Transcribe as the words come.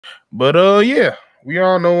But yeah, we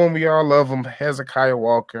all know him, we all love him. Hezekiah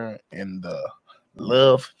Walker and the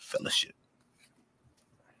Love Fellowship.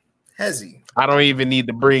 Hezzy. I don't even need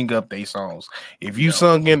to bring up their songs. If you No.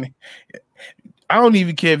 sung in, I don't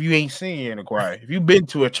even care if you ain't singing in the choir. If you've been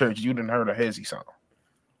to a church, you done heard a Hezzy song.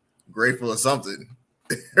 Grateful or something.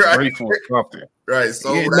 Right? Grateful or something. Right.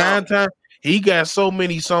 So Yeah, 9 times he got so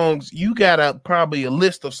many songs. You got probably a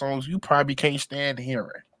list of songs you probably can't stand hearing.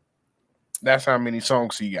 That's how many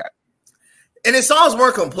songs he got. And his songs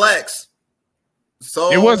weren't complex.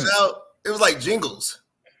 So It wasn't. it was like jingles.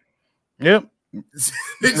 Yep.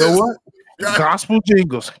 You know what? Right. Gospel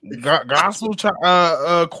jingles, gospel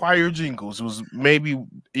choir jingles was maybe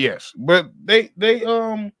yes, but they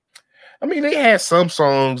I mean they had some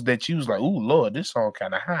songs that you was like, oh Lord, this song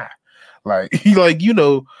kind of high, like they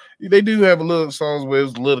do have a little songs where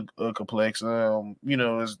it's a little complex. As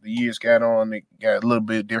the years got on, it got a little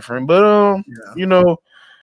bit different, but